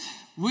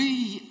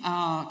We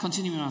are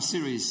continuing our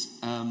series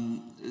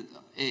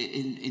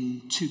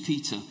in 2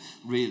 Peter,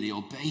 really,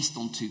 or based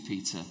on 2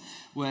 Peter,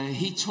 where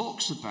he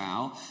talks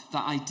about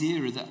that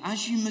idea that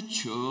as you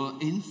mature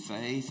in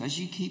faith, as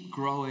you keep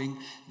growing,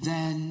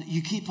 then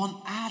you keep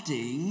on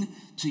adding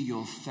to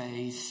your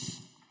faith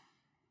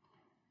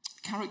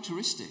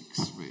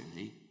characteristics,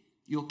 really.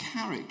 Your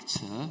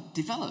character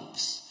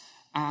develops,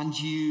 and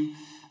you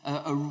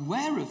are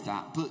aware of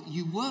that, but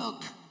you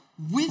work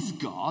with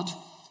God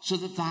so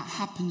that that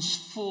happens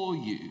for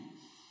you.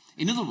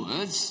 In other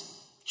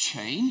words,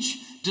 change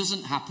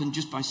doesn't happen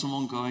just by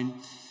someone going,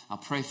 I'll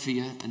pray for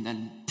you, and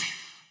then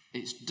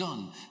it's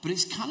done. But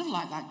it's kind of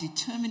like that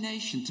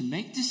determination to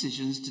make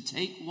decisions, to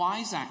take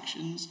wise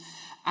actions,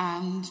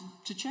 and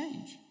to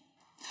change.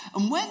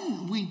 And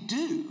when we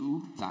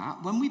do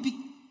that, when we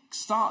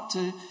start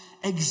to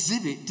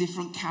exhibit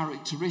different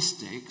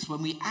characteristics,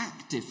 when we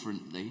act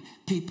differently,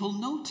 people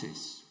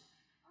notice.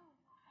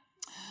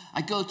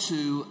 I go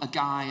to a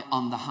guy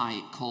on the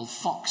hike called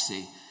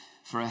Foxy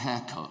for a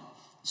haircut.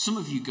 Some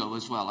of you go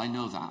as well, I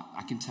know that.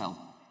 I can tell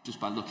just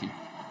by looking.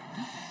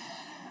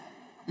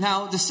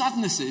 Now, the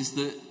sadness is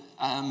that,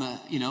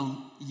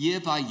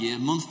 year by year,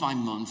 month by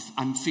month,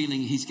 I'm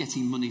feeling he's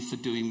getting money for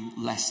doing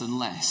less and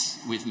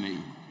less with me.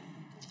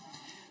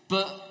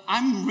 But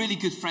I'm really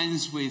good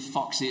friends with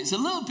Foxy. It's a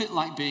little bit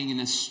like being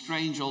in a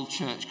strange old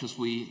church because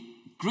we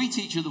greet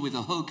each other with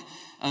a hug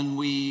and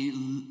we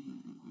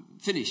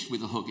finish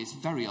with a hug. It's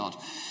very odd.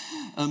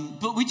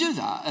 But we do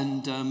that.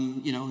 And,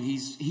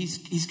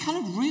 he's kind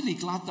of really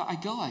glad that I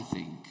go, I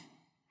think.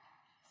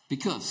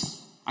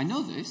 Because I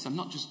know this. I'm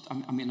not just,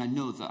 I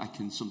know that I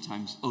can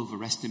sometimes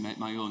overestimate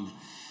my own,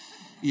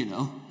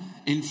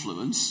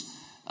 influence.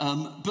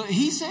 But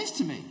he says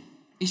to me,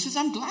 he says,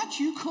 I'm glad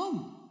you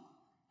come.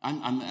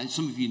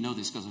 Some of you know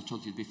this because I've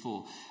told you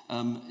before.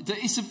 That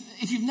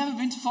if you've never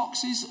been to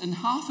Fox's, and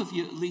half of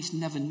you at least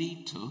never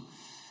need to,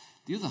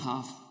 the other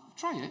half,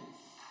 try it.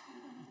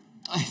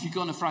 If you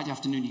go on a Friday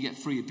afternoon, you get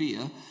free a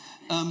beer,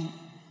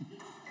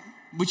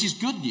 which is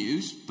good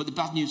news, but the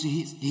bad news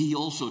is he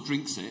also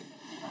drinks it.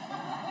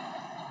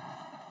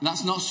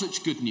 That's not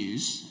such good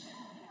news.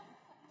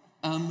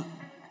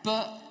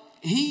 But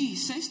he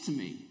says to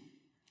me,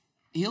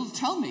 he'll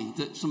tell me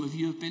that some of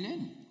you have been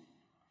in.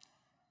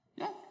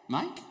 Yeah,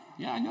 Mike?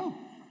 Yeah, I know.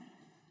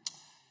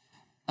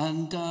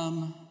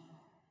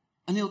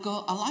 And he'll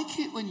go, I like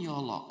it when your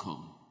lot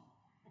come.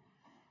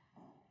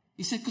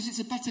 He said, because it's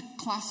a better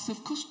class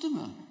of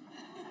customer.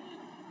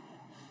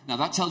 Now,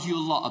 that tells you a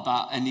lot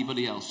about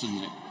anybody else,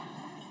 doesn't it?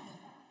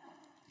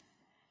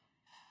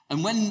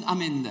 And when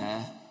I'm in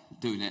there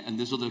doing it, and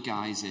there's other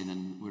guys in,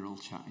 and we're all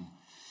chatting,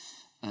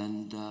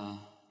 and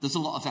there's a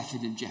lot of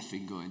effing and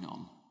jeffing going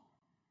on.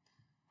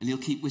 And he'll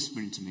keep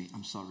whispering to me,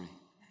 I'm sorry.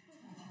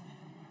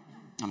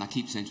 And I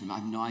keep saying to him, I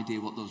have no idea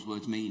what those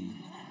words mean.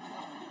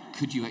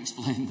 Could you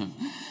explain them?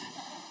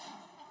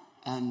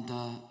 And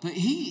but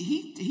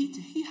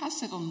he has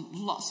said on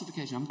lots of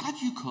occasions, I'm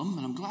glad you come,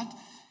 and I'm glad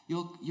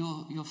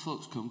your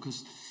folks come,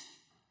 because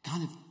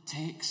kind of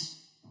takes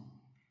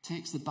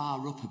the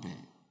bar up a bit.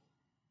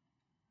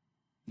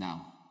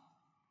 Now,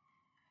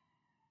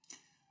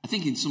 I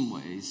think in some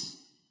ways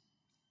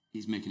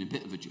he's making a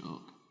bit of a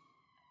joke,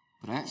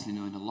 but I actually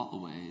know in a lot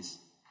of ways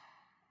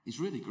he's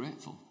really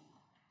grateful.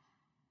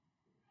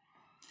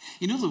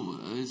 In other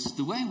words,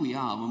 the way we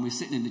are when we're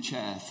sitting in the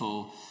chair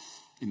for,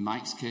 in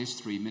Mike's case,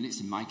 3 minutes,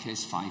 in my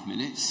case, 5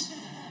 minutes.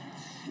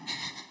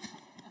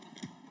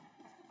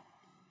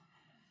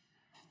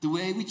 The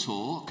way we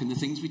talk and the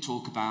things we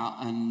talk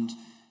about and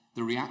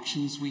the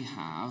reactions we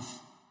have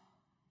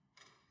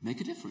make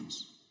a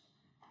difference.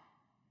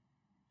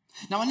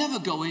 Now, I never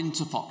go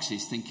into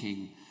Fox's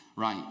thinking,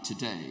 right,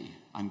 today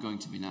I'm going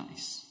to be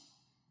nice.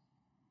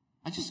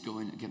 I just go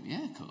in and get my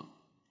hair cut.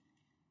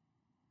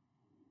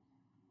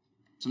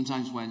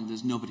 Sometimes when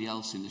there's nobody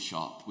else in the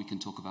shop, we can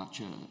talk about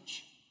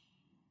church.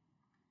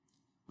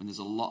 When there's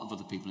a lot of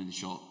other people in the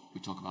shop, we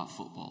talk about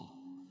football.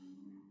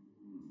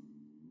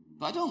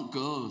 But I don't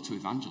go to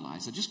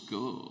evangelize. I just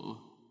go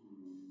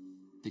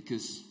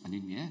because I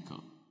need my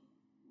haircut.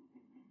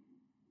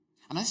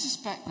 And I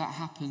suspect that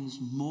happens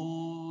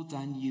more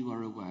than you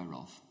are aware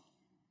of.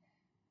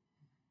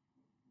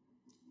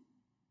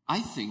 I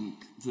think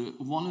that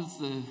one of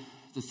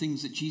the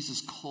things that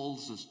Jesus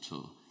calls us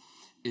to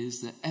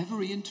is that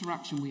every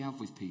interaction we have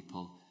with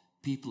people,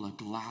 people are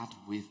glad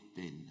we've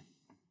been.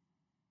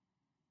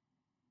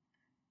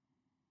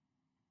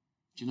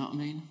 Do you know what I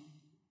mean?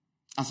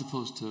 As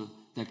opposed to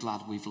they're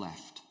glad we've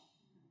left.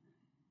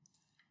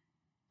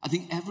 I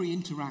think every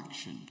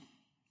interaction,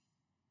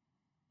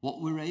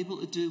 what we're able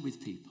to do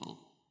with people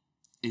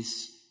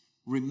is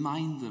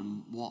remind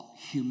them what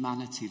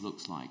humanity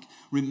looks like.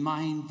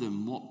 Remind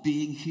them what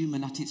being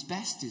human at its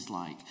best is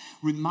like.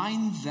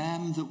 Remind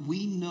them that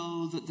we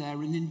know that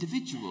they're an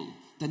individual.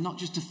 They're not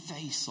just a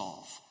face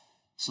of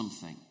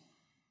something.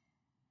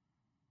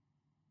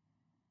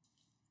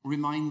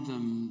 Remind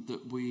them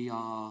that we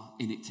are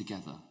in it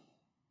together.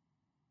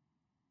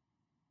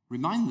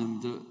 Remind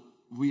them that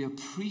we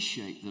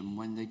appreciate them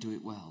when they do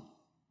it well.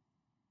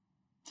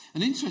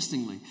 And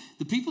interestingly,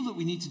 the people that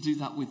we need to do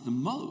that with the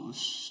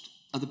most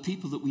are the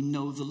people that we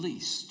know the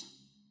least.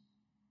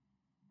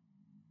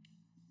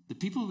 The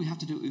people we have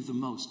to do it with the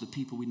most are the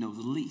people we know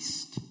the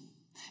least.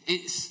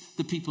 It's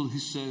the people who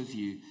serve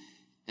you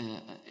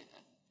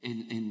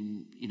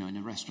in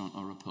a restaurant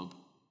or a pub.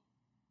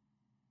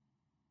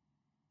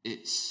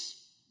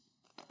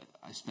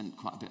 I spent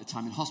quite a bit of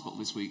time in hospital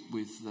this week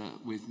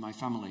with my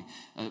family,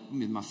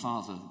 with my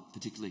father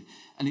particularly,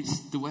 and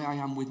it's the way I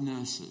am with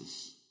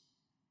nurses.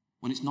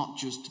 When it's not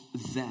just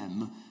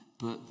them,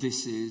 but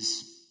this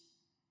is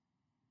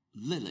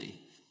Lily,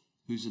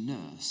 who's a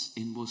nurse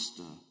in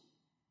Worcester,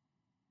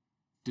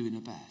 doing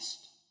her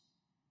best.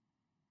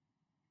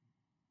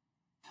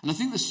 And I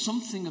think there's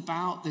something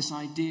about this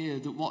idea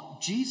that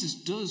what Jesus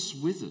does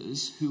with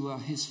us, who are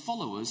his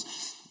followers,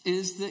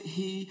 is that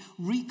he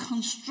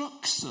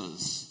reconstructs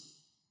us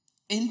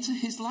into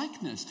his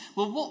likeness.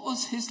 Well, what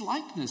was his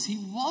likeness? He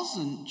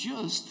wasn't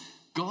just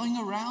going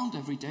around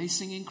every day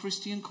singing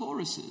Christian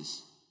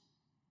choruses.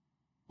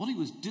 What he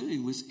was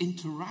doing was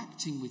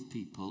interacting with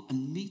people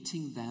and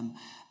meeting them,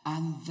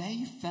 and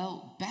they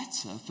felt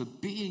better for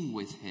being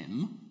with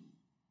him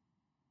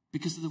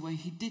because of the way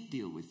he did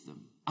deal with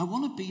them. I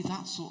want to be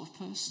that sort of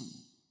person.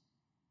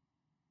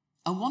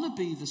 I want to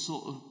be the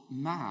sort of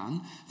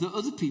man that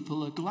other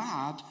people are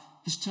glad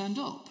has turned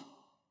up.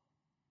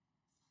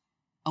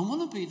 I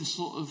want to be the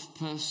sort of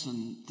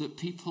person that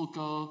people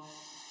go,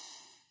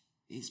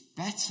 it's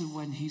better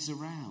when he's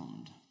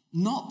around.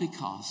 Not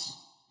because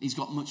he's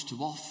got much to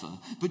offer,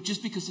 but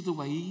just because of the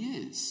way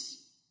he is.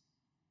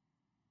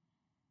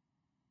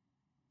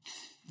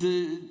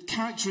 The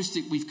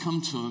characteristic we've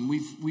come to, and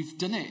we've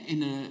done it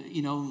in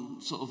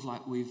a, sort of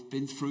like we've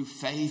been through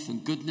faith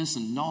and goodness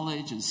and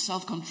knowledge and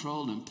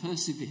self-control and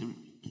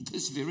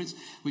perseverance,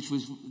 which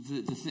was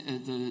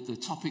the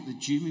topic that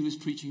Jumi was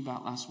preaching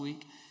about last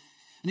week.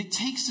 And it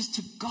takes us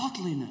to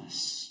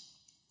godliness.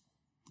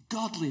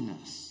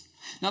 Godliness.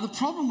 Now, the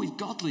problem with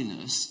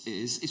godliness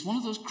is it's one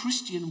of those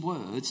Christian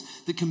words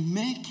that can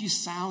make you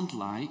sound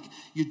like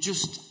you're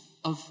just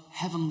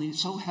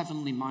so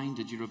heavenly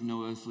minded you're of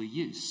no earthly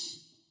use.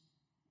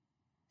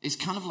 It's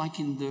kind of like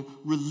in the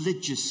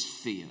religious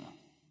sphere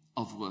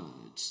of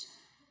words.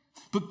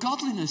 But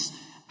godliness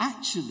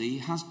actually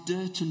has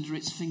dirt under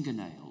its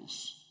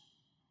fingernails.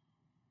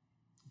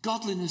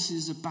 Godliness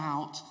is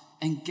about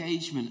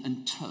engagement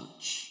and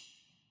touch.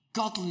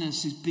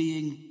 Godliness is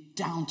being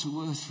down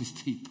to earth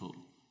with people.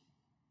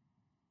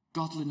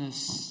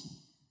 Godliness,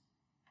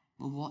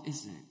 well, what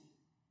is it?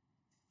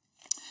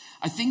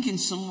 I think in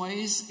some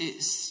ways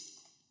it's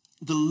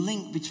the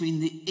link between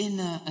the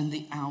inner and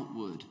the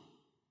outward.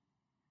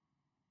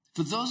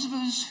 For those of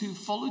us who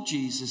follow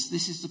Jesus,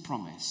 this is the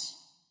promise,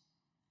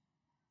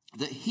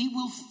 that he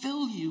will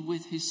fill you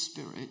with his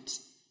Spirit,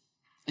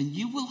 and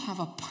you will have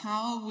a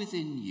power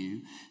within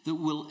you that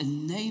will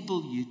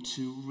enable you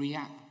to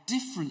react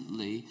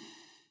differently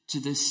to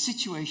the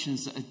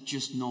situations that are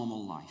just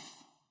normal life.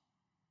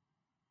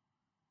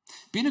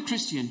 Being a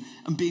Christian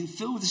and being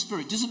filled with the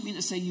Spirit doesn't mean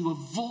to say you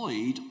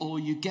avoid or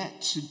you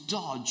get to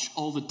dodge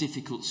all the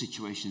difficult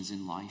situations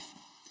in life.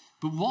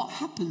 But what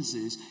happens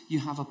is you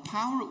have a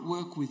power at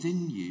work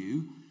within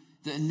you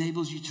that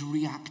enables you to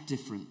react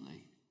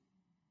differently.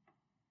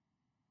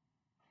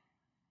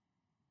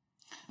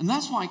 And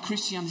that's why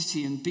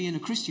Christianity and being a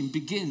Christian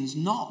begins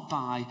not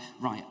by,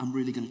 right, I'm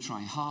really going to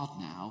try hard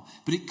now,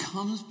 but it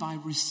comes by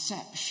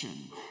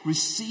reception,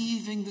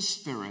 receiving the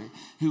Spirit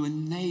who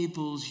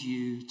enables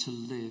you to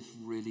live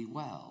really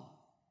well.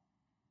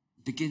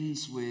 It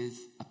begins with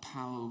a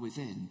power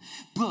within.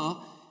 But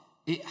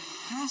it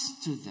has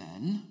to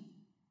then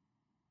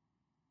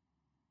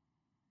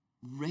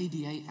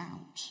radiate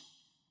out.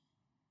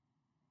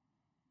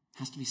 It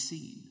has to be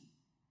seen.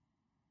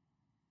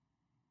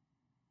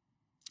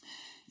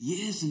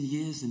 Years and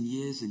years and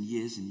years and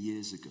years and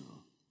years ago,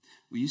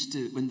 we used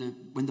to, when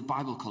the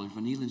Bible College,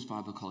 when Elim's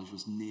Bible College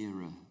was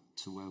nearer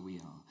to where we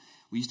are,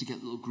 we used to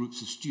get little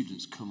groups of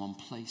students come on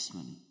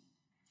placement.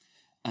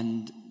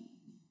 And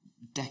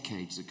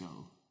decades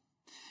ago,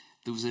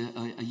 there was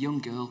a young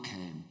girl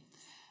came,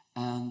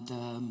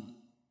 and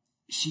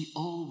she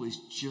always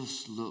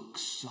just looked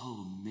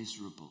so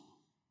miserable.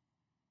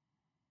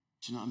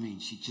 Do you know what I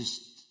mean?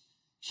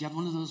 She had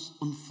one of those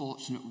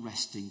unfortunate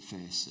resting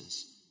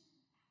faces.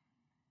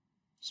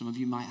 Some of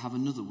you might have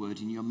another word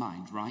in your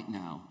mind right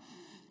now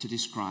to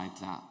describe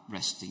that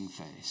resting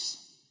face.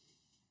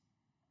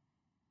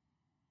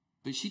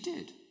 But she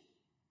did.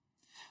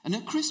 And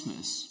at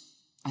Christmas,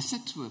 I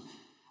said to her,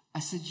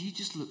 you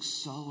just look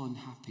so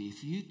unhappy.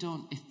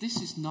 If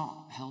this is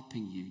not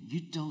helping you,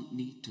 you don't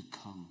need to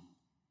come.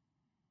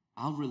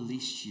 I'll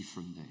release you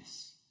from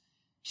this.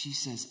 She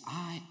says,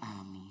 I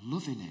am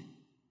loving it.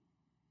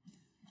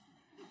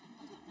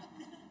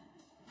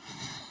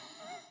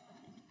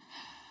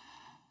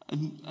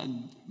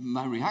 And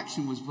my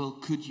reaction was, well,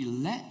 could you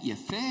let your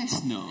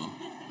face know?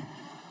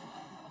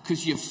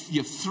 Because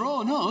you've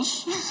thrown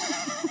us.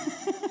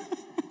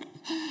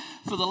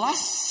 For the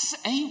last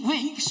 8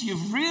 weeks,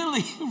 you've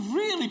really,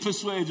 really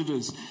persuaded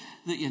us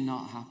that you're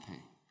not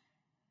happy.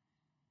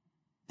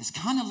 It's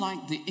kind of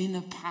like the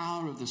inner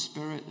power of the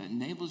Spirit that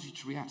enables you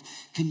to react.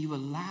 Can you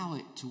allow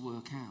it to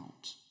work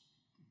out?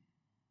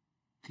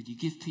 Could you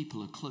give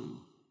people a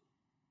clue?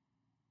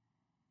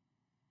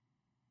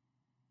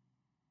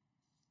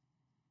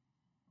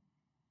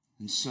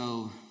 And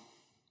so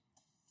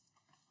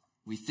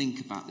we think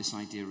about this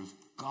idea of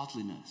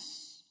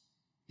godliness.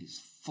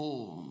 It's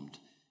formed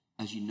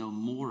as you know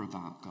more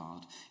about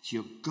God. It's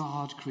your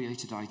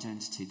God-created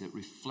identity that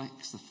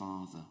reflects the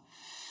Father.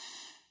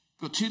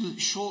 I've got two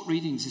short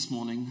readings this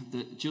morning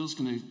that Jill's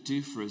going to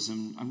do for us,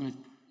 and I'm going to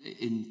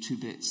in 2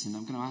 bits, and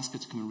I'm going to ask her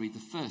to come and read the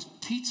first.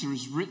 Peter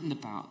has written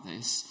about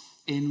this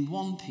in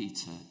 1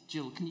 Peter.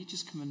 Jill, can you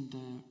just come and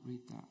read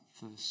that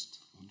first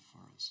one for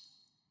us?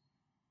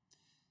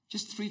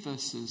 Just 3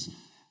 verses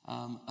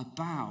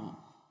about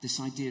this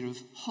idea of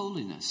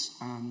holiness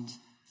and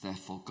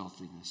therefore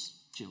godliness.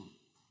 Jill.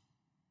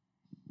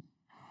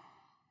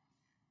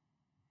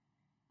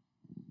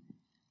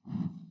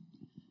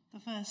 The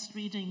first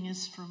reading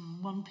is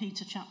from 1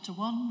 Peter chapter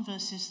 1,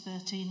 verses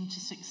 13 to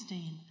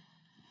 16.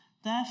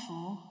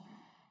 Therefore,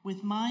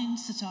 with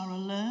minds that are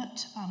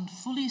alert and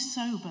fully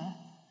sober,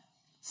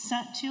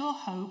 set your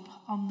hope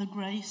on the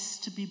grace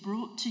to be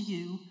brought to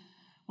you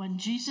when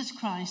Jesus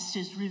Christ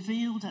is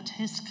revealed at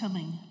his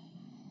coming.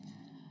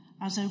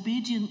 As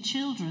obedient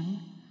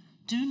children,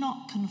 do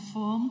not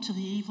conform to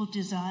the evil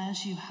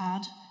desires you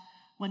had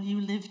when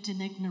you lived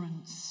in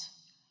ignorance.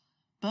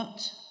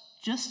 But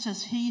just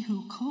as he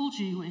who called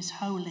you is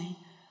holy,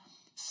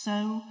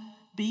 so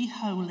be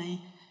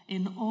holy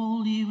in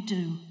all you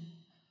do.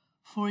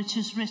 For it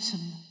is written,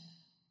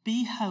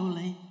 be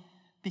holy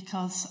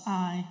because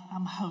I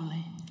am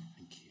holy.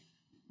 Thank you.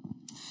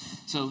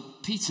 So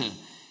Peter,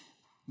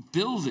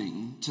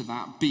 building to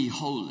that be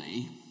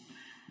holy,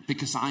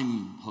 because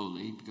I'm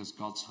holy, because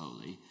God's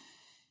holy,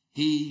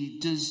 he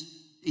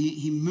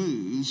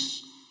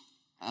moves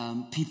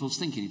people's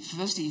thinking.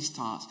 First he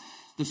starts,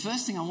 the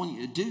first thing I want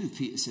you to do,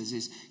 Peter says,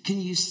 is can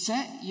you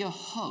set your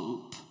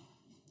hope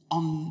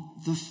on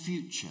the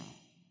future?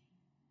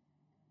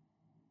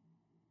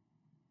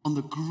 On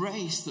the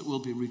grace that will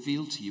be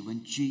revealed to you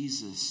when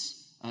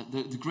Jesus,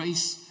 the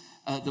grace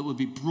that will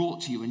be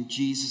brought to you when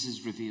Jesus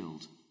is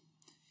revealed.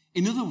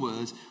 In other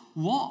words,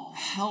 what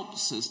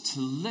helps us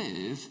to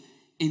live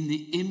in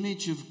the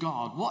image of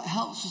God? What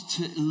helps us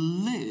to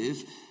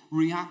live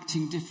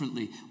reacting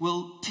differently?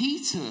 Well,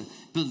 Peter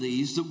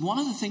believes that one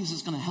of the things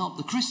that's going to help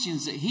the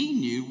Christians that he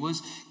knew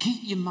was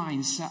keep your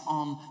mind set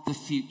on the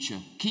future.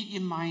 Keep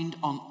your mind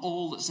on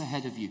all that's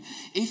ahead of you.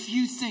 If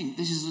you think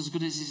this is as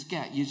good as it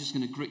gets, you're just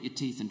going to grit your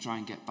teeth and try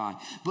and get by.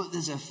 But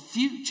there's a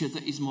future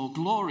that is more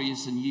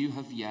glorious than you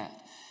have yet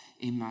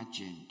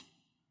imagined.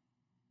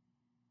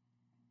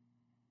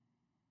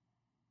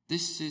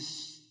 This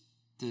is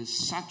the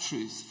sad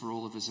truth for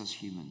all of us as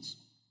humans.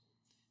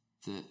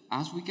 That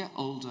as we get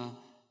older,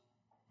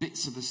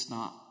 bits of us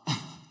start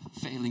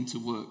failing to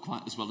work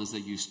quite as well as they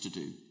used to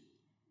do.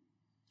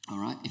 All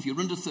right? If you're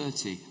under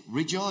 30,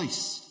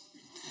 rejoice.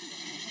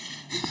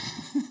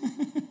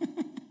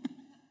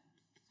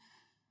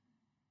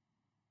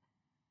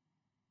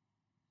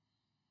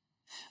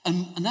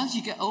 and as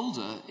you get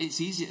older,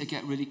 it's easier to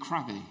get really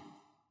crabby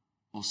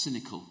or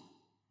cynical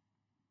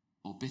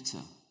or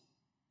bitter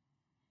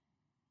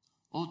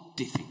or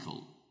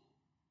difficult.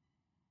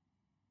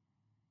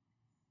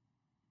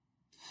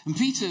 And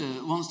Peter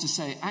wants to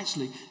say,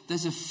 actually,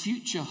 there's a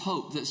future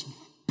hope that's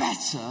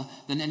better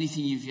than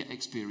anything you've yet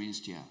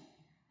experienced yet.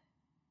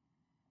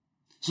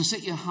 So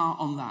set your heart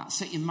on that.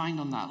 Set your mind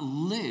on that.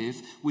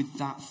 Live with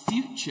that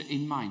future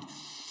in mind.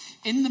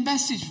 In the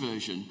Message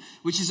version,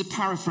 which is a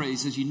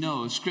paraphrase, as you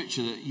know, of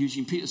scripture that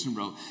Eugene Peterson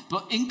wrote,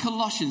 but in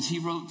Colossians he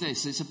wrote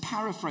this. It's a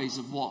paraphrase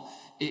of what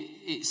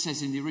it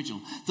says in the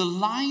original. The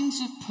lines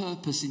of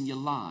purpose in your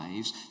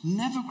lives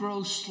never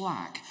grow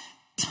slack,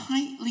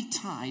 tightly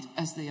tied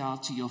as they are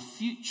to your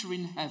future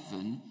in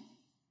heaven,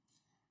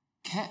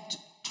 kept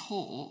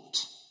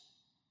taut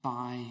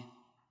by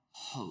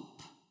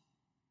hope.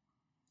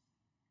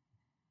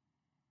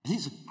 I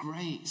think it's a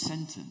great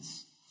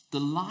sentence. The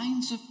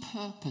lines of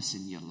purpose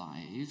in your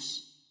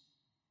lives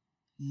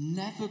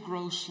never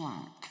grow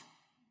slack,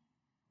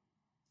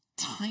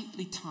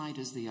 tightly tied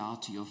as they are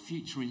to your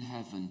future in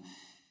heaven,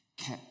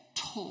 kept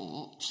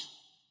taut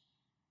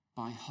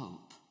by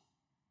hope.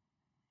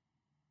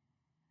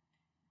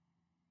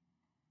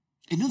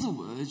 In other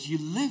words, you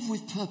live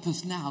with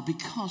purpose now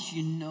because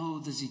you know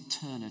there's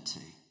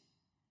eternity.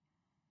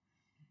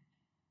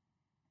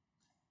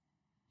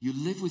 You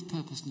live with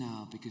purpose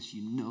now because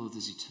you know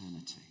there's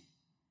eternity.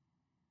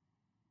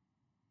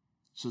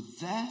 So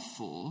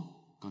therefore,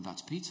 going back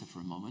to Peter for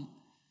a moment,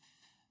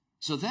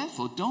 so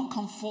therefore don't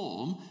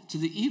conform to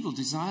the evil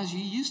desires you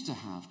used to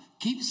have.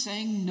 Keep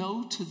saying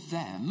no to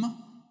them,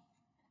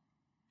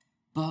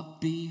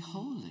 but be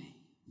holy.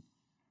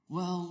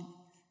 Well,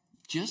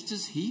 just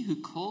as he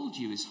who called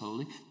you is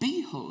holy,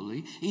 be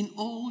holy in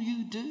all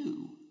you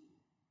do.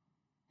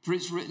 For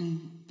it's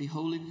written, be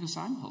holy because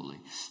I'm holy.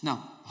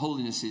 Now,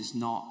 holiness is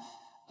not,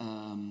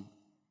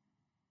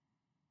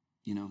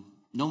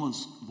 No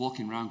one's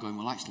walking around going,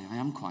 well, actually, I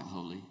am quite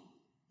holy.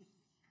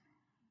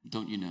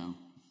 Don't you know?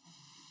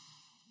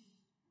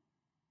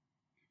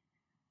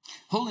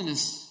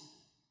 Holiness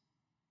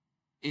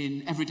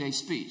in everyday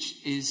speech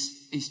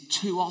is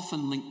too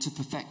often linked to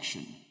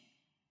perfection.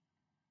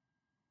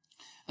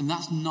 And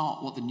that's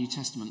not what the New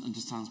Testament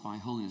understands by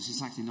holiness.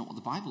 It's actually not what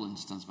the Bible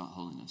understands about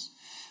holiness.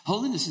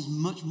 Holiness is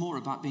much more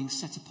about being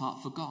set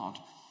apart for God.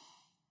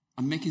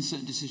 I'm making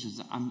certain decisions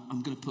that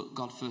I'm going to put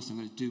God first. I'm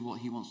going to do what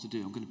he wants to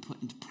do. I'm going to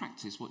put into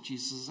practice what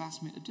Jesus has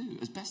asked me to do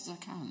as best as I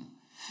can.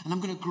 And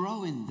I'm going to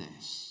grow in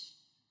this.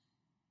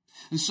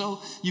 And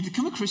so you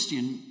become a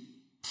Christian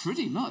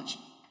pretty much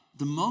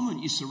the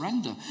moment you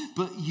surrender,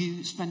 but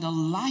you spend a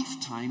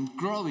lifetime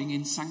growing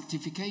in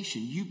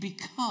sanctification. You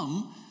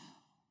become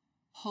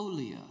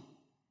holier.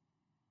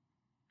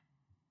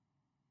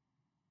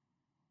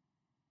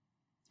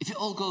 If it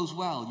all goes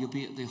well, you'll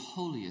be at the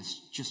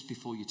holiest just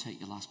before you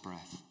take your last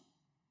breath.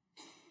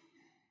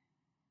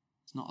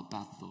 It's not a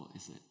bad thought,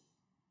 is it?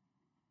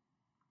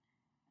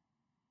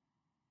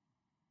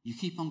 You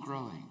keep on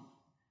growing.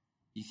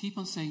 You keep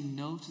on saying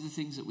no to the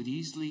things that would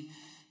easily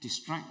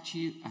distract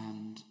you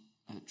and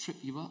trip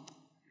you up.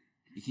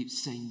 You keep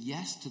saying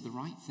yes to the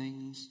right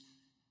things,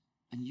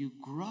 and you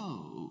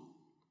grow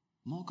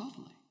more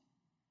godly.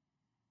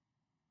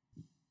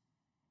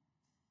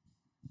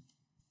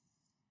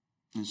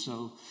 And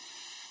so,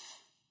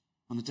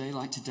 on a day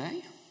like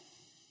today,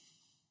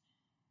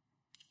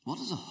 what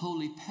does a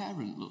holy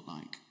parent look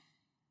like?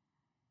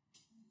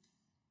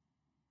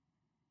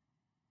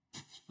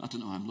 I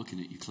don't know, I'm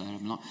looking at you, Claire.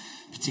 I'm not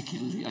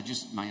particularly,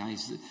 my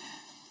eyes.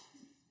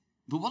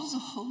 But what does a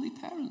holy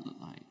parent look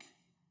like?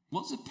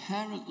 What does a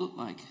parent look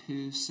like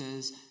who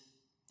says,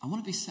 I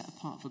want to be set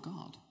apart for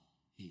God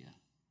here,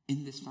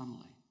 in this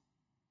family?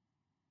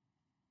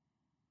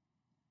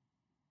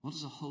 What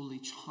does a holy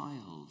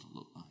child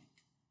look like?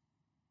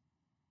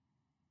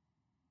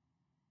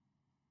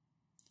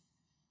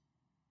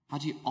 How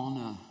do you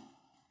honour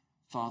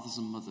fathers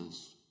and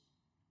mothers?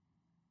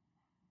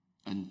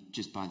 And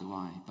just by the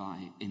way,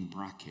 in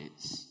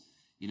brackets,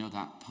 you know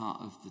that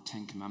part of the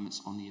Ten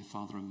Commandments, honour your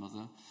father and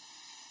mother?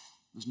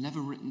 It was never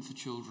written for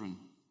children.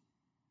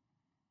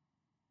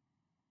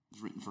 It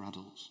was written for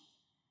adults.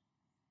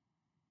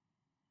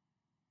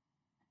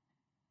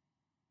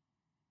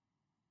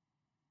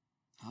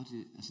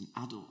 As an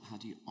adult, how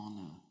do you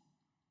honour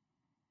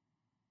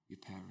your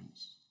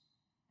parents?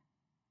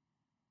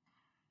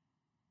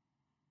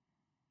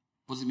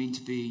 What does it mean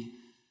to be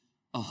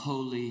a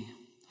holy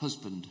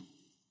husband?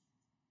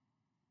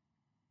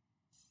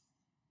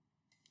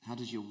 How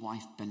does your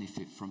wife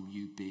benefit from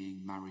you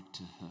being married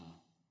to her?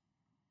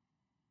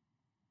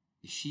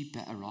 Is she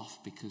better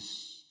off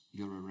because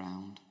you're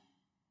around?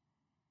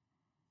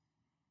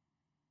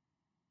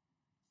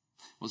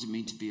 What does it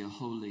mean to be a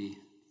holy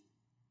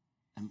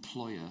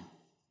employer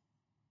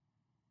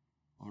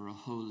or a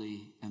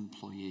holy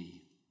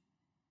employee?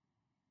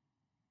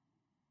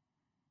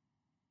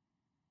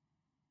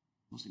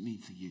 What does it mean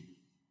for you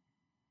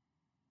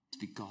to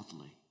be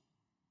godly?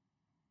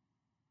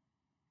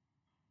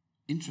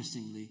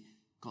 Interestingly,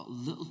 got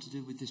little to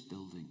do with this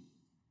building.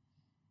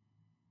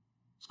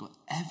 It's got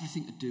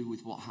everything to do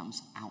with what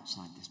happens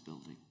outside this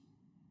building.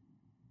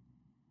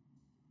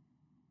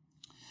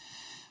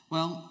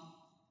 Well,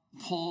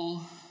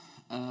 Paul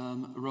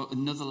wrote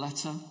another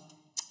letter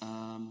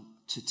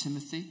to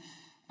Timothy,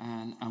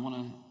 and I want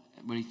to,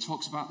 when he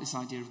talks about this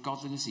idea of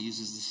godliness, he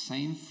uses the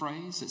same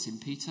phrase that's in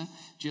Peter.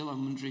 Jill, I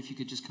wonder if you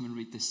could just come and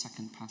read this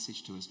second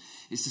passage to us.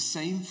 It's the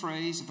same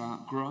phrase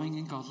about growing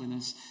in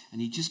godliness,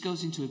 and he just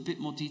goes into a bit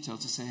more detail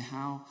to say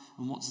how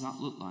and what does that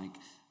look like.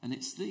 And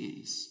it's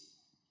these,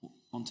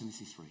 1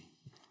 Timothy 3.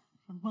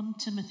 From 1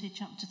 Timothy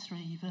chapter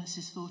 3,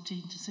 verses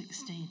 14 to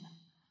 16.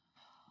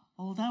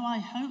 Although I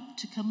hope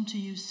to come to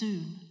you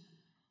soon,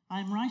 I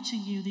am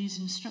writing you these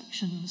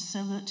instructions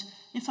so that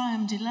if I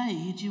am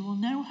delayed, you will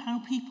know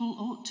how people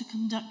ought to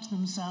conduct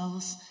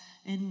themselves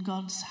in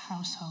God's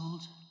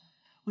household,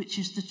 which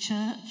is the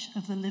church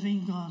of the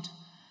living God,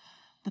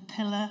 the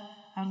pillar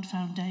and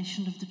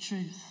foundation of the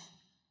truth.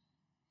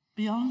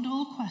 Beyond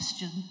all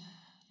question,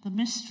 the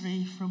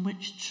mystery from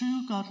which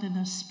true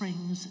godliness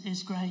springs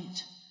is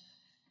great.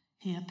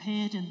 He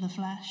appeared in the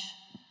flesh,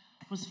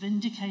 was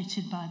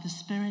vindicated by the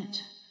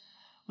Spirit,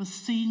 was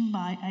seen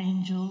by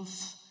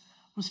angels,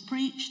 was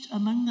preached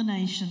among the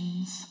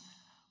nations,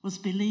 was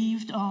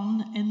believed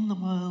on in the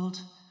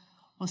world,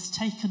 was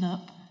taken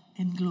up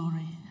in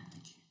glory.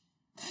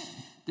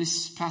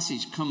 This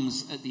passage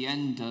comes at the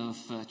end of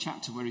a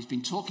chapter where he's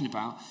been talking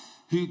about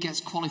who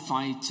gets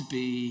qualified to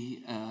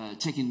be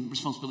taking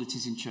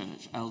responsibilities in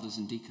church, elders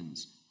and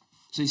deacons.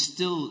 So he's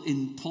still,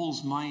 in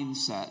Paul's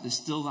mindset, there's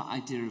still that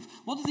idea of,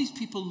 what do these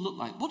people look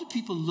like? What do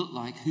people look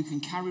like who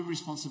can carry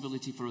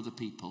responsibility for other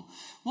people?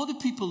 What do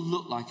people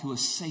look like who are a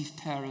safe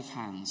pair of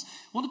hands?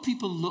 What do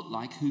people look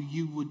like who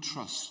you would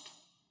trust?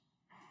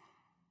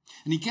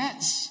 And he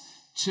gets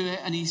to it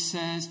and he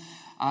says,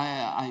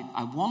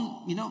 I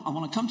want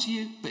to come to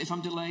you, but if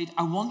I'm delayed,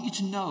 I want you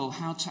to know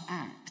how to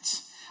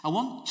act. I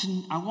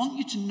want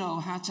you to know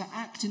how to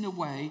act in a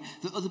way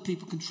that other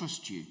people can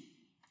trust you.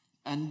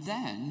 And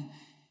then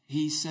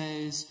he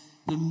says,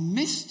 the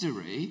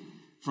mystery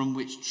from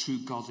which true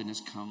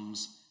godliness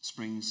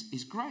springs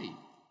is great.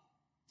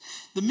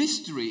 The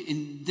mystery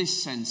in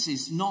this sense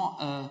is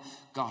not a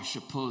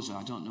poser.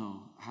 I don't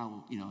know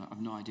how, I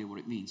have no idea what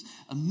it means.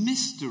 A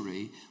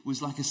mystery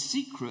was like a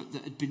secret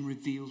that had been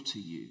revealed to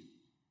you.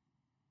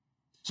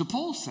 So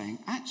Paul's saying,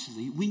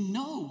 actually, we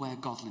know where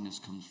godliness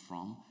comes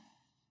from.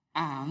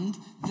 And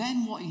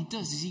then what he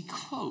does is he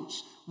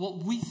quotes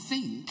what we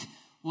think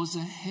was a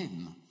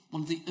hymn,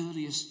 one of the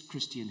earliest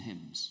Christian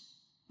hymns.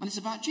 And it's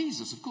about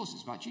Jesus. Of course,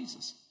 it's about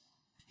Jesus.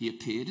 He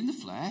appeared in the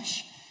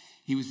flesh.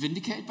 He was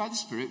vindicated by the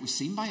Spirit, was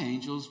seen by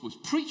angels, was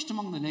preached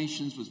among the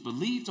nations, was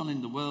believed on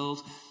in the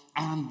world,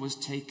 and was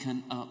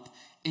taken up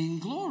in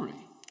glory.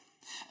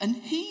 And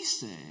he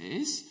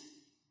says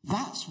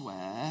that's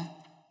where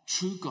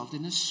true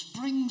godliness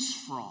springs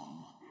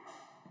from.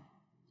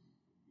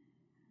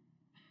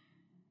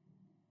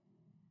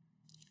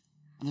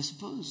 And I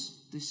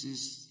suppose this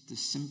is the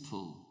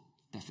simple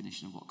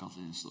definition of what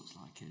godliness looks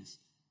like is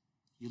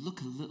you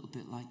look a little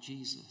bit like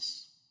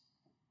Jesus.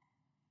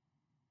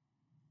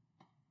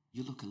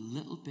 You look a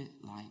little bit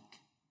like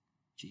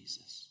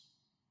Jesus.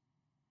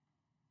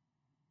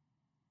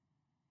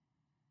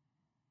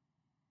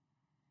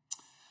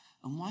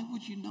 And why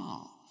would you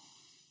not?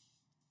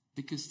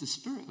 Because the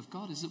Spirit of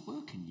God is at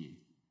work in you.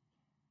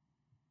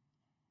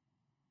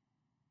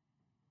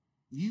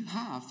 You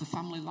have the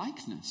family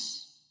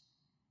likeness.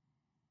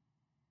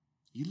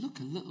 You look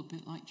a little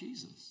bit like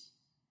Jesus.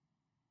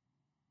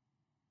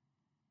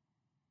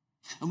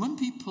 And when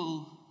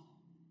people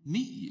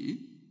meet you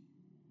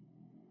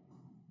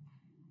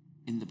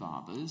in the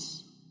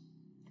barbers,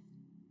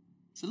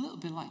 it's a little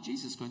bit like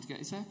Jesus going to get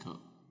his hair cut.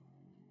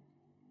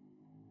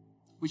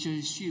 Which I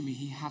assume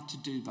he had to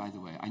do, by the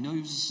way. I know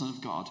he was the Son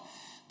of God,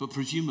 but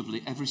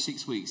presumably every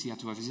 6 weeks he had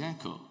to have his hair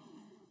cut.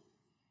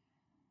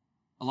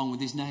 Along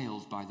with his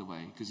nails, by the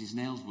way, because his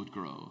nails would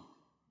grow.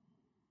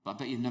 But I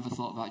bet you've never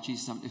thought about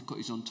Jesus having to cut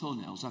his own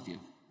toenails, have you?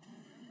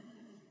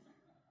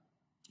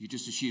 You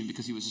just assume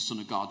because he was the Son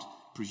of God,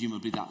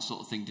 presumably that sort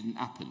of thing didn't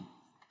happen.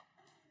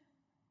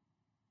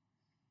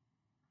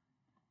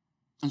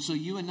 And so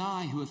you and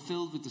I, who are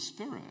filled with the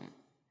Spirit,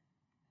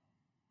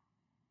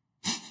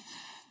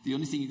 the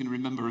only thing you can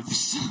remember of this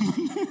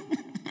sermon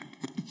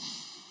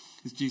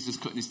is Jesus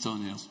cutting his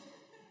toenails.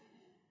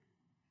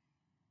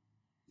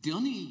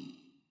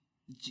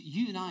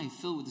 You and I,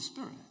 filled with the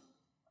Spirit,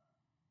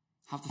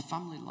 have the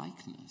family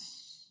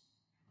likeness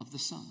of the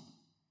Son.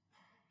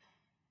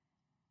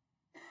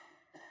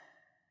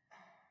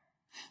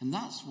 And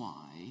that's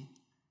why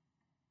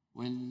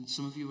when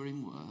some of you are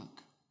in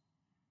work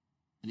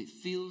and it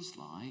feels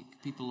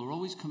like people are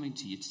always coming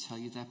to you to tell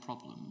you their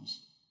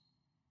problems,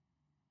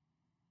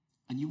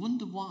 and you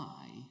wonder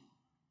why,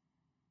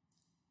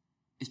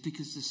 it's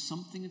because there's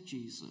something of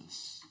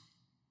Jesus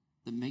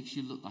that makes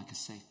you look like a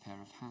safe pair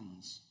of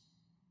hands.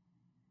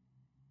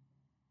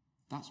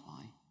 That's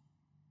why.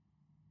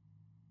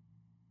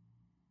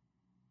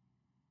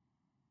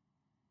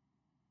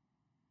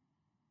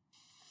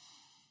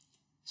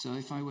 So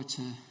if I were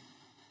to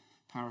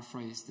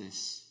paraphrase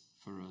this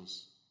for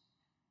us,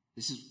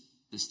 this is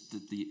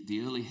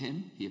the early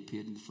hymn, he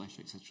appeared in the flesh,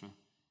 etc.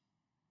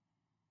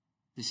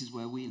 This is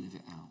where we live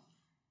it out.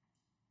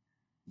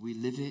 We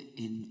live it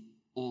in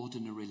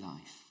ordinary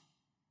life.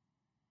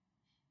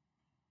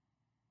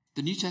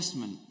 The New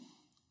Testament,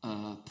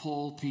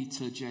 Paul,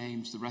 Peter,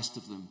 James, the rest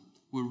of them,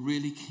 were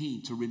really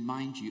keen to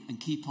remind you and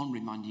keep on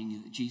reminding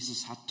you that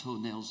Jesus had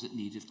toenails that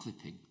needed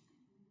clipping.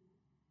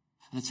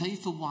 And I tell you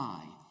for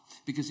why.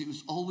 Because it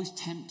was always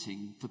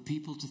tempting for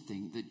people to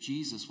think that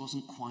Jesus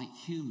wasn't quite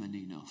human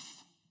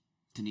enough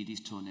to need his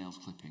toenails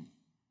clipping.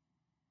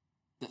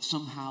 That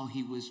somehow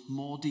he was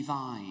more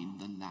divine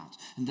than that,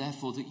 and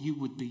therefore that you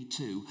would be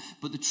too.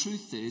 But the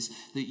truth is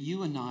that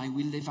you and I,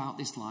 we live out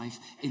this life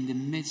in the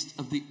midst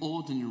of the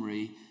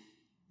ordinary,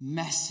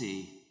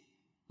 messy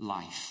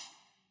life.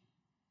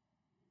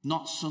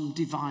 Not some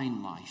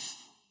divine life,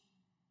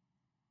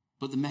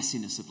 but the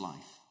messiness of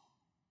life.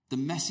 The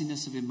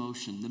messiness of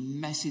emotion, the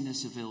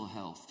messiness of ill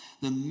health,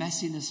 the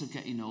messiness of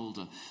getting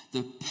older,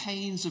 the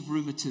pains of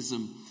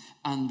rheumatism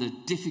and the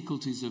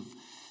difficulties of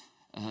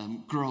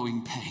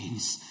growing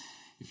pains,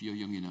 if you're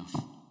young enough.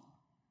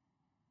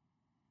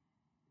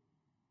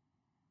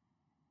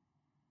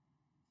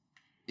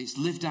 It's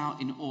lived out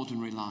in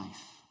ordinary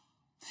life.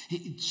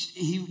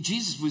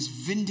 Jesus was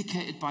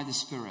vindicated by the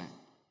Spirit.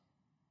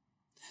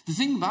 The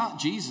thing about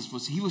Jesus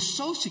was he was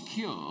so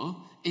secure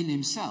in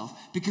himself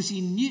because he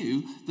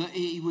knew that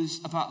he was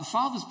about the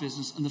Father's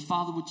business and the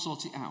Father would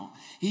sort it out.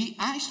 He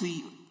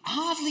actually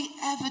hardly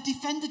ever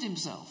defended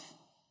himself.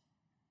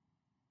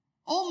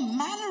 All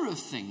manner of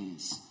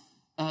things,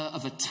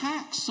 of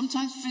attacks,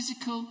 sometimes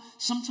physical,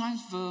 sometimes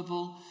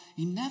verbal.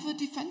 He never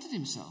defended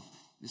himself.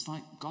 It's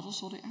like God will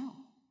sort it out.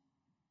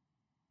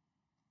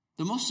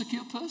 The most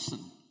secure person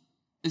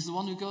is the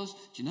one who goes,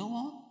 do you know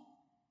what?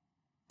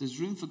 There's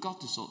room for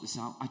God to sort this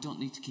out. I don't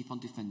need to keep on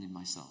defending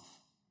myself.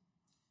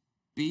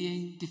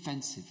 Being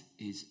defensive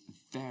is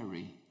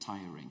very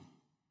tiring.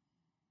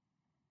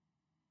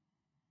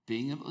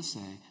 Being able to say,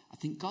 I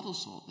think God will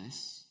sort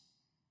this.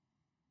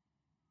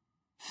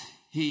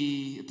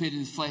 He appeared in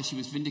the flesh. He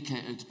was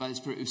vindicated by the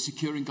Spirit. He was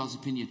secure in God's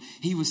opinion.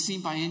 He was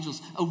seen by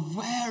angels,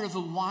 aware of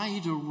a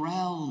wider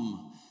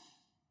realm.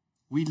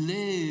 We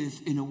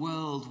live in a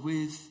world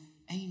with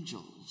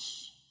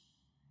angels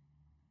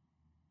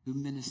who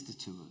minister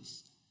to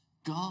us.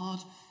 God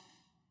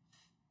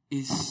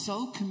is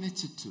so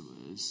committed to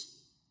us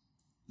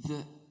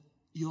that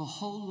your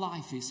whole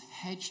life is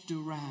hedged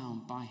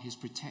around by his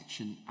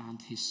protection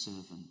and his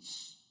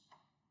servants.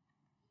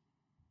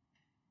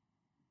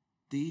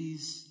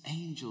 These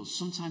angels,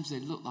 sometimes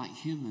they look like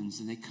humans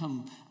and they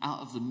come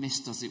out of the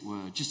mist, as it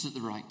were, just at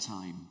the right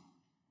time.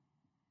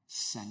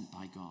 Sent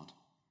by God.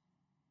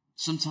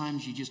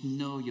 Sometimes you just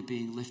know you're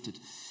being lifted.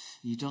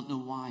 And you don't know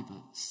why, but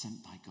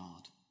sent by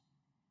God.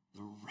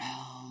 The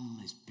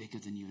realm is bigger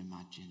than you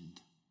imagined.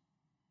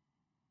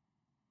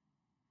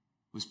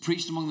 It was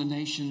preached among the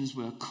nations.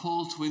 We're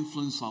called to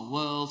influence our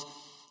world,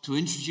 to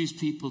introduce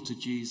people to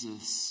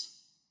Jesus,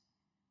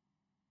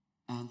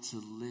 and to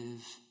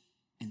live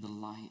in the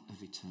light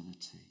of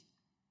eternity.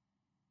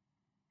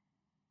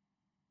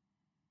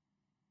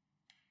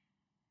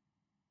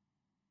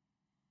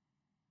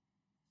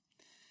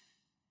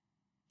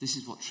 This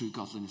is what true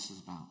godliness is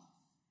about.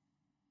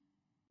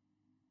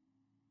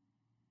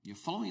 You're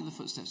following in the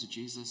footsteps of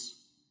Jesus.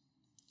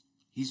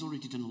 He's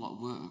already done a lot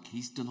of work.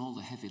 He's done all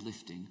the heavy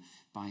lifting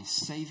by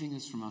saving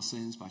us from our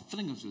sins, by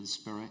filling us with the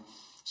Spirit,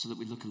 so that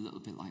we look a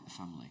little bit like the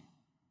family.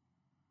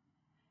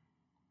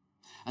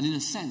 And in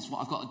a sense, what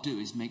I've got to do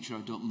is make sure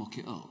I don't muck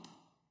it up.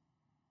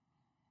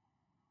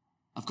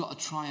 I've got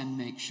to try and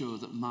make sure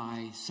that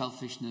my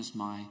selfishness,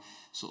 my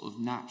sort of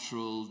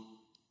natural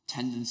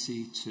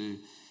tendency to,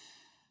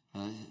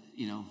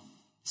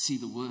 see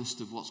the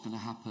worst of what's going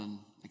to happen,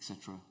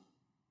 etc.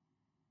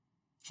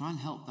 Try and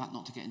help that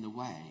not to get in the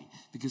way,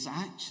 because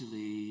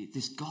actually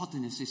this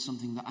godliness is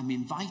something that I'm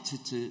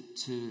invited to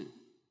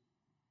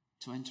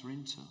enter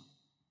into.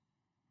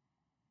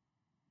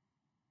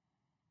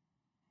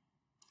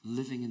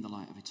 Living in the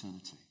light of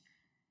eternity.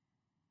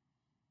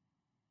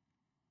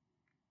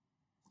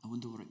 I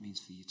wonder what it means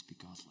for you to be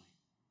godly.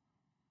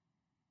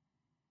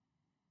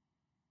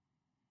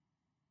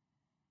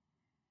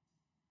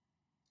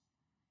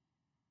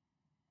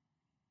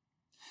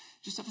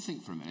 Just have a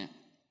think for a minute.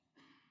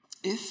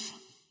 If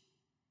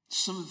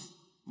some of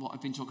what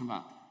I've been talking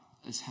about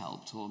has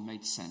helped, or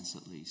made sense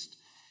at least,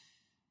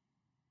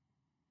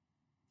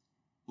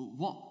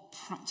 what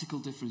practical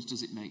difference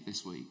does it make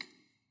this week?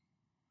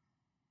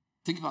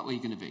 Think about where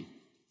you're going to be.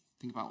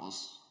 Think about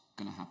what's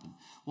going to happen.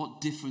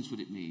 What difference would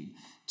it mean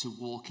to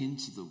walk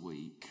into the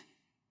week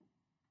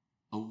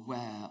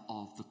aware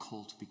of the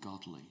call to be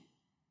godly?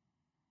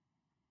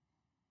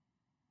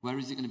 Where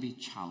is it going to be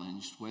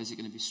challenged? Where is it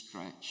going to be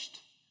stretched?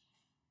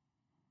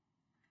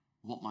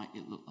 What might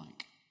it look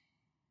like?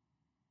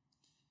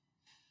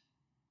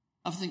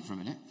 Have a think for a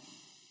minute,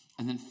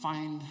 and then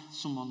find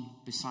someone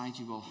beside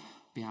you or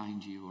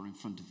behind you or in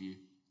front of you.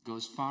 Go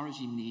as far as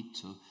you need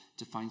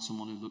to find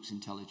someone who looks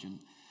intelligent,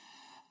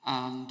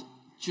 and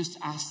just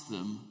ask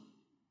them,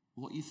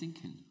 what are you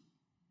thinking?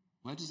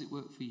 Where does it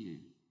work for you?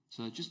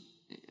 So just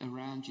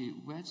around you,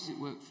 where does it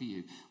work for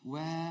you?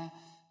 Where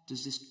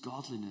does this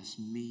godliness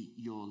meet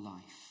your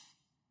life?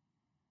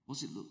 What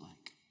does it look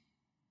like?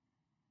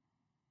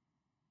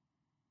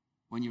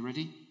 When you're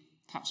ready,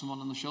 tap someone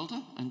on the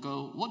shoulder and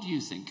go, what do you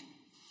think?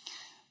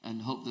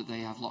 And hope that they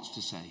have lots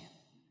to say.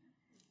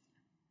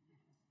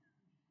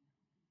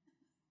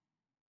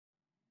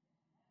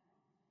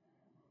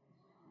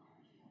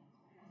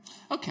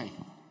 Okay,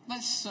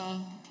 let's,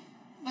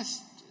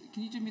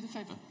 can you do me the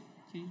favour?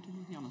 Can you do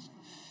me the honours?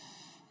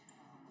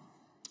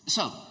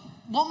 So,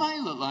 what might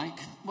it look like?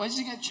 Where does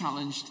it get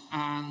challenged?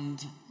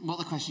 And what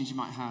are the questions you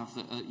might have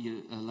that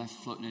are left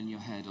floating in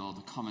your head, or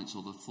the comments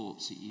or the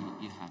thoughts that you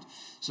had?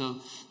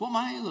 So, what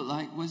might it look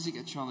like? Where does it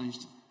get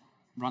challenged?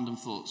 Random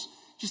thoughts.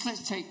 Just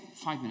let's take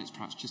 5 minutes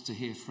perhaps just to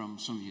hear from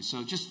some of you.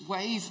 So just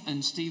wave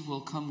and Steve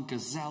will come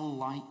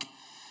gazelle-like.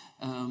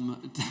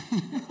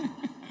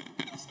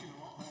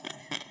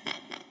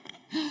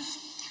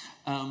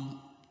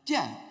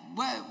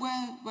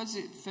 Where does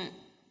it fit?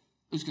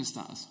 Who's going to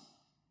start us?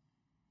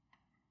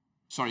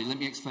 Sorry, let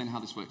me explain how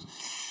this works.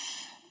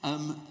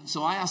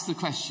 So I ask the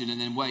question and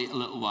then wait a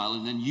little while,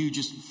 and then you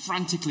just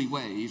frantically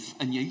wave,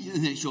 and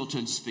then it's your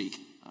turn to speak.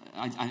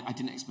 I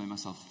didn't explain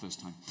myself the first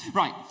time.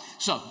 Right,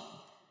 so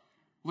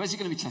where's it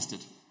going to be tested?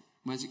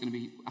 Where's it going to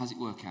be? How's it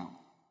work out?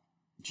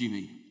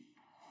 Jimmy.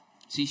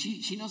 See,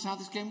 she knows how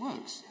this game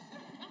works.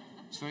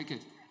 It's very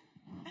good.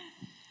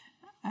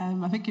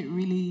 I think it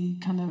really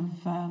kind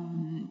of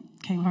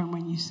came home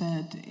when you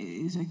said it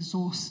is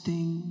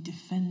exhausting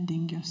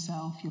defending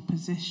yourself, your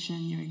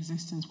position, your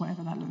existence,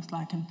 whatever that looks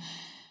like. And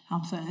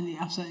I've certainly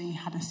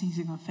had a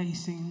season of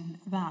facing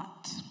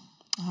that.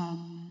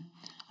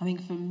 I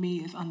think for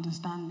me, it's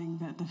understanding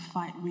that the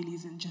fight really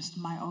isn't just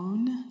my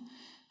own.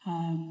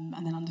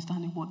 and then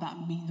understanding what that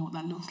means, what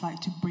that looks like,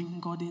 to bring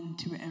God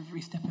into it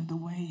every step of the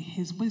way,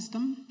 his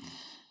wisdom,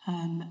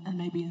 and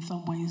maybe in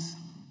some ways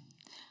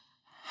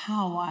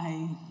how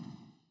I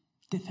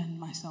defend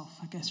myself,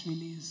 I guess,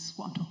 really is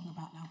what I'm talking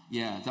about now.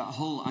 Yeah, that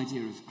whole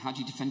idea of how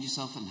do you defend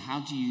yourself and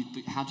how do you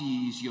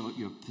use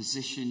your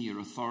position, your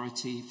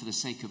authority for the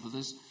sake of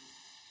others.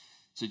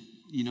 So,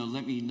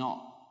 let me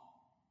not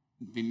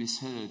be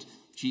misheard.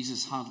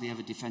 Jesus hardly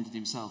ever defended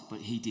himself, but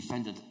he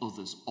defended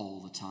others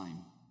all the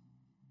time.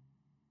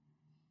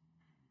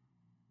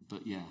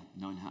 But yeah,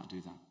 knowing how to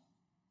do that.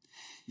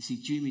 You see,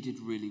 Jimmy did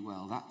really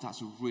well.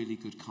 That's a really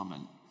good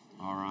comment,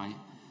 all right?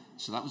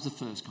 So that was the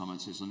first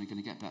comment, so it's only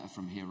going to get better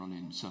from here on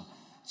in. So,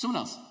 someone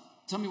else,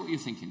 tell me what you're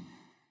thinking.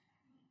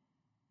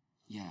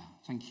 Yeah,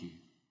 thank you.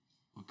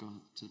 We'll go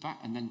to the back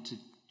and then to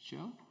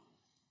Joe.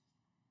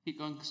 Keep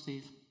going,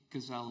 Steve.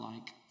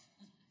 Gazelle-like.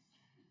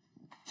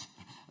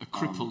 A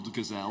crippled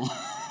gazelle.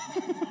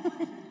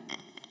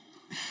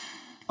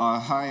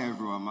 Hi,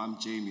 everyone. I'm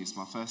Jamie. It's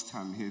my first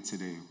time here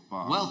today.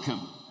 But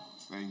welcome.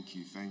 Thank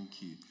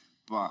you.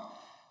 But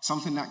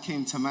something that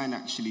came to mind,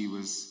 actually,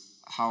 was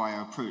how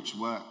I approach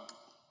work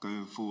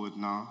going forward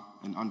now,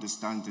 and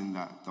understanding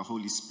that the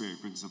Holy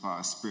Spirit brings about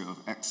a spirit of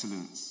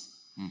excellence.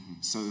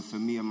 Mm-hmm. So for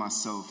me and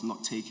myself,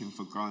 not taking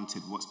for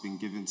granted what's been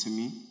given to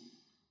me,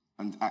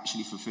 and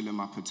actually fulfilling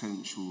my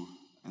potential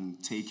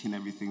and taking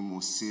everything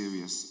more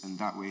serious. And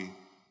that way,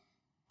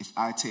 if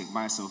I take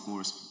myself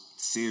more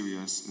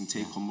serious and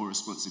take on more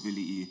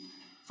responsibility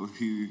for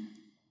who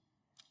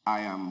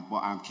I am,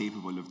 what I'm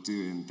capable of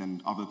doing,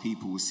 then other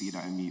people will see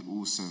that in me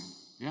also.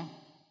 Yeah.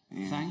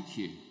 Thank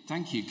you.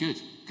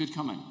 Good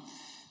comment.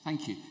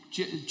 Thank you.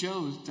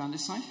 Joe, down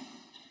this side.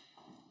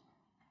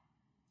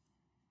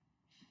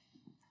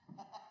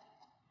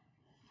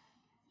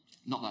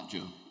 Not that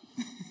Joe.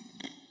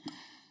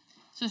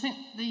 So I think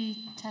the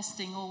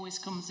testing always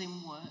comes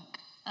in work,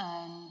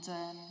 and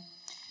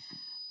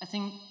I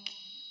think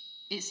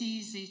it's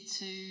easy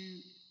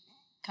to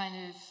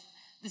kind of,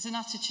 there's an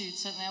attitude,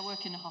 certainly I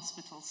work in a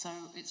hospital, so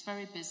it's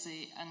very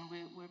busy, and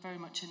we're very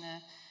much in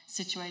a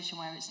situation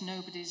where it's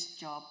nobody's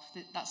job.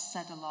 That's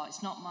said a lot.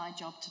 It's not my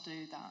job to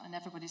do that, and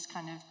everybody's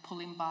kind of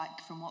pulling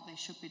back from what they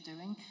should be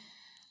doing.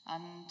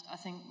 And I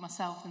think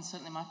myself and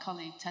certainly my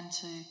colleague tend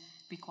to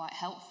be quite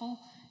helpful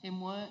in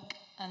work,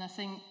 and I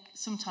think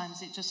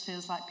sometimes it just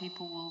feels like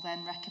people will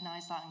then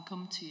recognise that and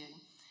come to you.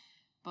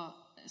 But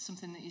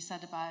something that you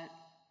said about,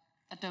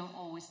 I don't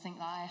always think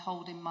that I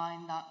hold in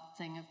mind that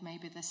thing of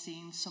maybe they're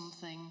seeing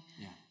something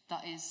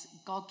that is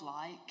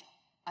godlike.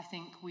 I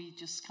think we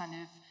just kind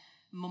of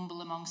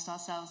mumble amongst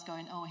ourselves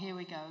going, oh, here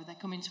we go. They're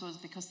coming to us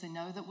because they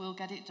know that we'll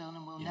get it done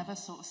and we'll never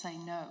sort of say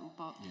no.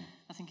 But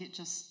I think it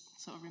just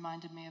sort of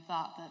reminded me of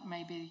that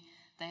maybe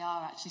they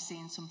are actually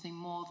seeing something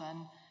more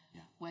than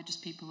where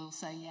just people will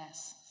say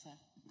yes. So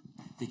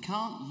they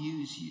can't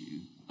use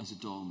you as a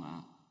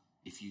doormat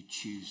if you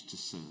choose to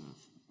serve.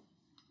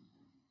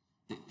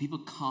 People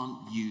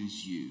can't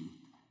use you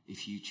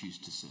if you choose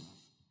to serve.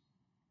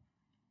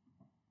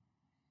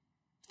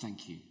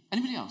 Thank you.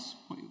 Anybody else?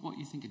 What are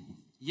you thinking?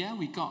 Yeah,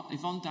 we got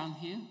Yvonne down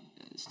here.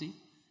 Steve?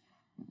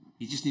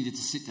 He just needed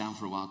to sit down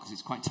for a while because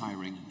it's quite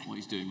tiring what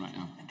he's doing right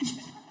now.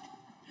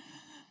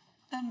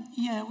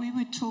 We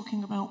were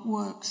talking about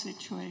work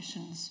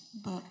situations,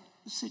 but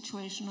the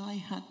situation I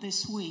had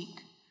this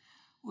week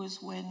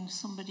was when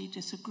somebody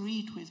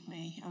disagreed with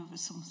me over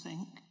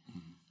something,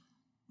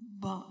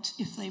 but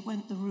if they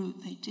went the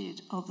route they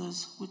did,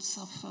 others would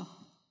suffer.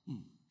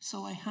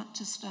 So I had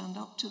to stand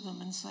up to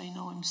them and say,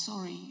 no, I'm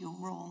sorry, you're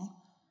wrong.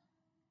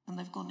 And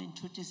they've gone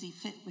into a dizzy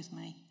fit with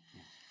me.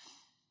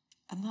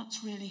 And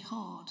that's really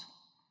hard,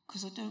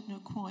 because I don't know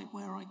quite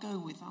where I go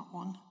with that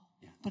one.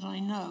 But I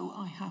know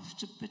I have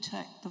to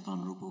protect the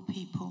vulnerable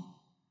people.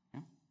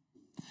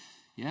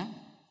 Yeah,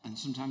 and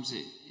sometimes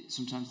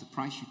the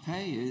price you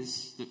pay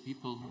is that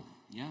people,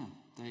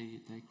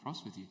 they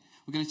cross with you.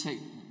 We're going to take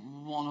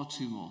one or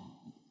two more.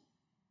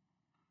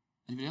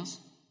 Anybody else?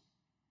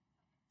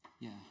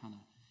 Yeah,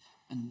 Hannah.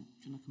 And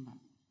do you want to come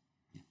back?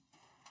 Yeah.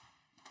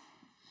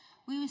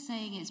 We were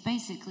saying it's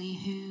basically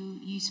who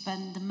you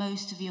spend the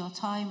most of your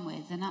time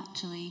with, and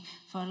actually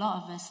for a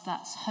lot of us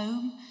that's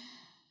home,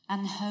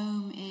 and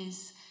home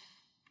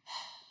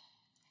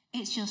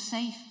it's your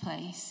safe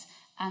place,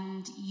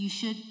 and you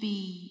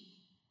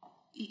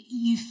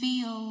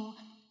feel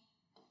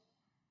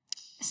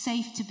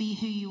safe to be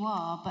who you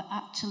are, but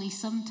actually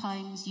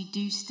sometimes you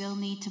do still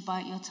need to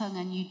bite your tongue,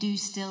 and you do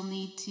still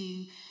need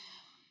to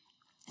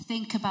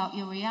think about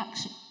your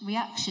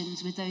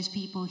reactions with those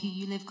people who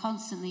you live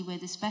constantly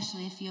with,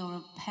 especially if you're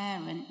a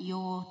parent.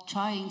 You're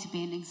trying to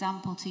be an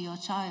example to your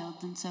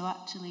child, and so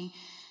actually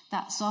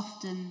that's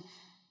often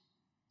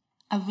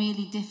a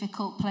really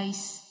difficult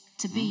place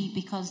to be,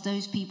 because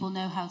those people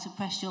know how to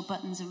press your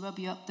buttons and rub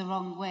you up the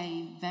wrong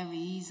way very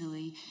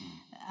easily.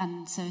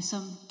 And so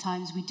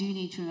sometimes we do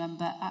need to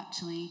remember,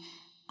 actually,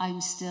 I'm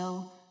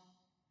still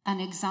an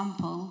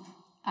example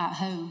at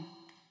home.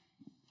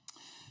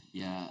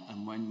 Yeah,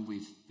 and when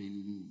we've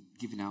been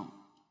giving out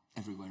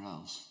everywhere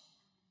else,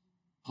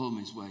 home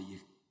is where you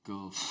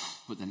go,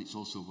 but then it's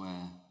also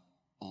where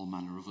all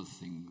manner of other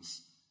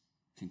things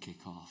can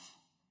kick off.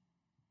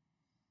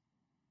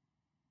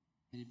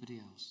 Anybody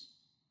else?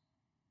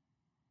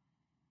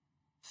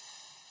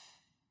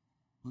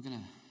 We're going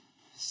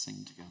to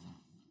sing together.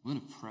 We're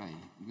going to pray.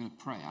 We're going to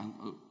pray.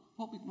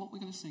 What are we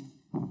going to sing?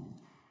 Here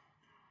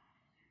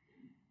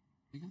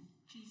you go.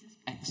 Jesus.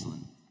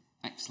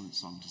 Excellent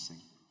song to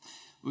sing.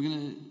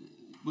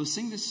 We'll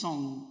sing this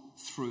song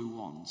through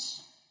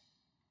once,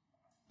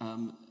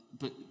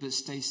 but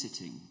stay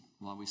sitting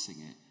while we sing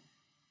it,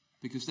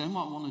 because then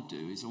what I want to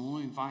do is I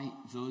want to invite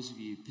those of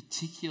you,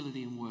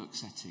 particularly in work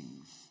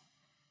settings,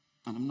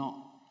 and I'm not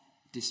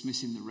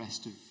dismissing the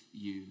rest of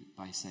you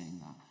by saying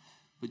that,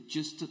 but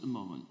just at the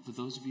moment, for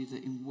those of you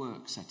that in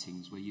work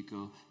settings where you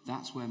go,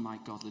 that's where my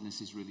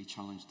godliness is really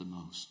challenged the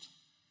most.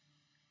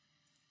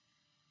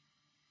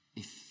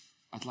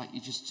 I'd invite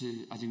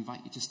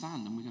you to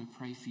stand, and we're going to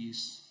pray for you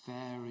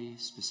very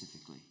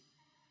specifically.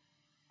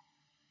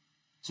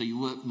 So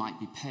your work might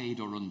be paid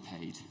or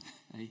unpaid.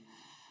 Eh?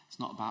 It's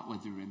not about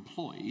whether you're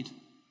employed.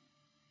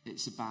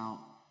 It's about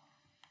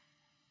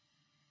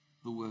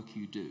the work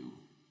you do.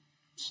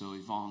 So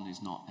Yvonne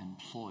is not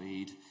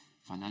employed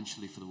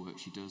financially for the work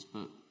she does,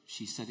 but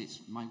she said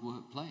it's my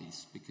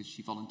workplace because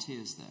she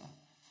volunteers there.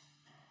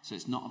 So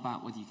it's not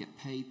about whether you get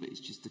paid, but it's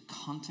just the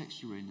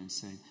context you're in and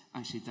saying,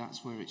 actually,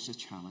 that's where it's a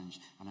challenge,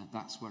 and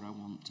that's where I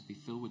want to be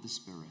filled with the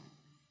Spirit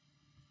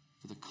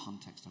for the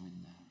context I'm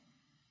in there.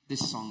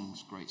 This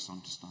song's a great song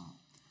to start.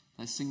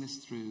 Let's sing this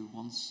through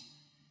once,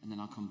 and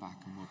then I'll come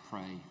back and we'll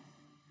pray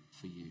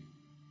for you.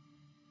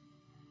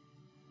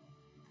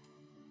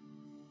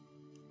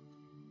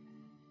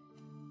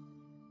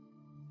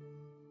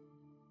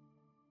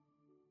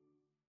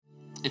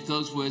 If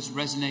those words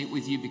resonate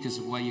with you because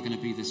of where you're going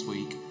to be this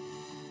week,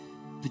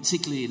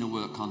 particularly in a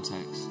work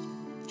context,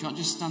 do you want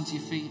to just stand to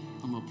your feet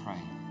and we'll pray?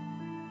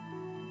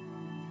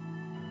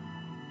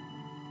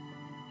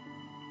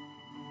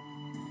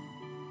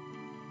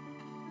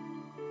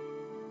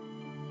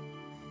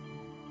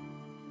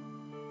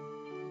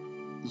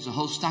 There's a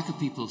whole stack of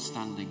people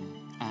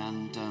standing,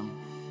 and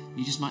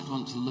you just might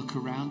want to look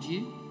around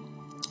you,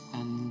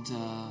 and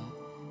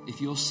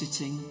if you're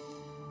sitting,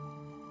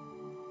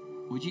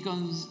 would you go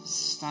and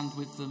stand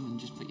with them and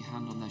just put your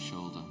hand on their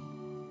shoulder?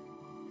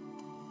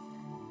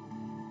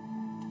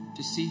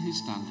 Just see who's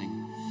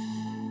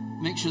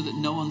standing. Make sure that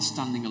no one's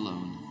standing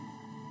alone.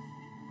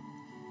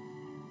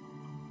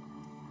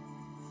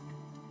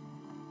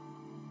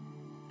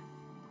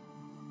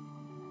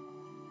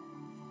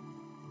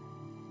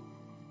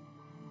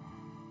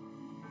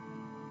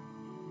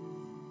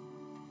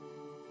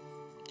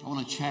 I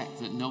want to check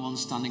that no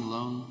one's standing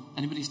alone.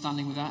 Anybody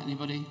standing with that?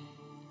 Anybody?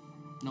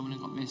 No one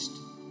got missed?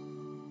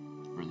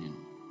 Brilliant.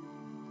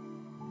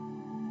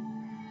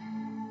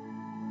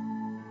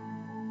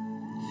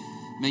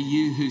 May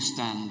you who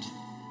stand,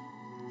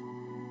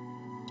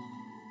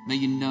 may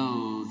you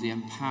know the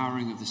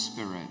empowering of the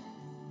Spirit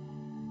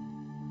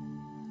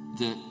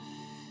that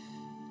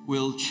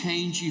will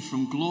change you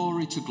from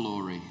glory to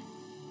glory.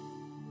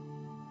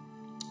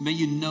 May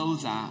you know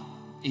that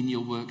in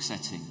your work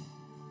setting.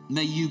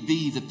 May you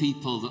be the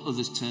people that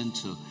others turn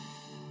to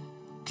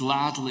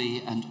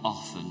gladly and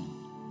often.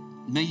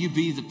 May you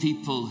be the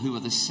people who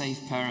are the safe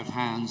pair of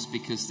hands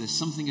because there's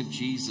something of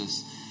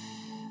Jesus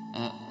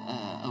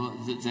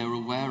that they're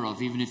aware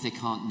of, even if they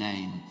can't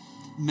name.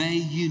 May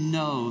you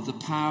know the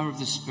power of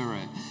the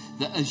Spirit,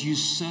 that as you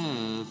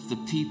serve the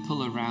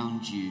people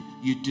around you,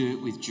 you do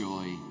it with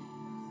joy.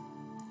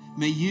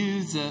 May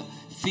you that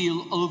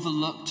feel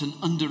overlooked and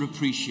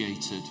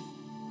underappreciated,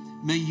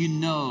 may you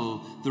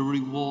know the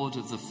reward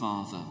of the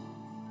Father.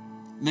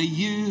 May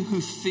you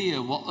who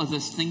fear what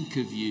others think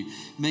of you,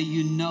 may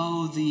you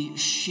know the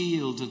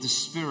shield of the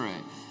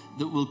Spirit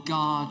that will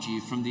guard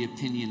you from the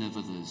opinion of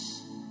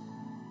others.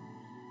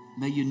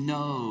 May you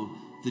know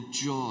the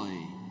joy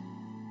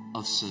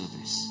of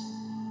service.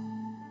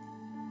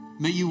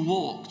 May you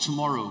walk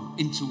tomorrow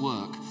into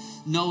work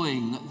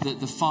knowing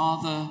that the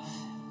Father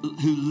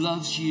who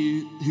loves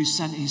you, who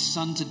sent his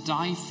Son to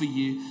die for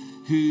you,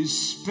 whose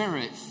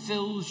Spirit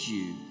fills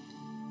you,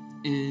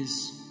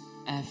 is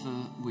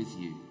ever with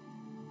you.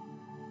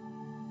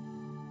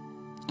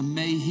 And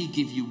may he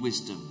give you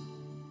wisdom.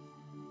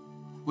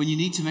 When you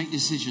need to make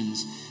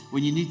decisions,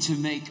 when you need to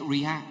make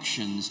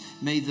reactions,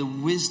 may the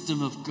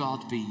wisdom of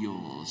God be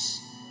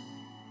yours.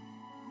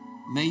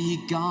 May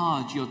he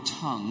guard your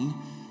tongue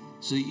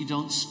so that you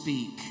don't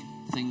speak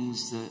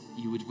things that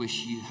you would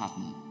wish you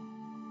hadn't.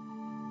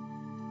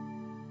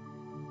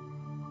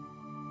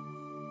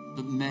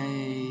 But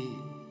may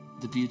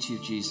the beauty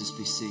of Jesus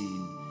be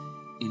seen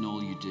in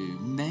all you do.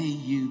 May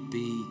you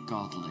be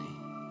godly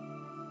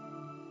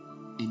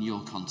in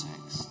your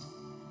context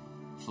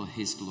for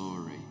his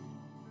glory.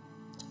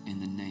 In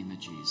the name of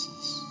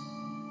Jesus.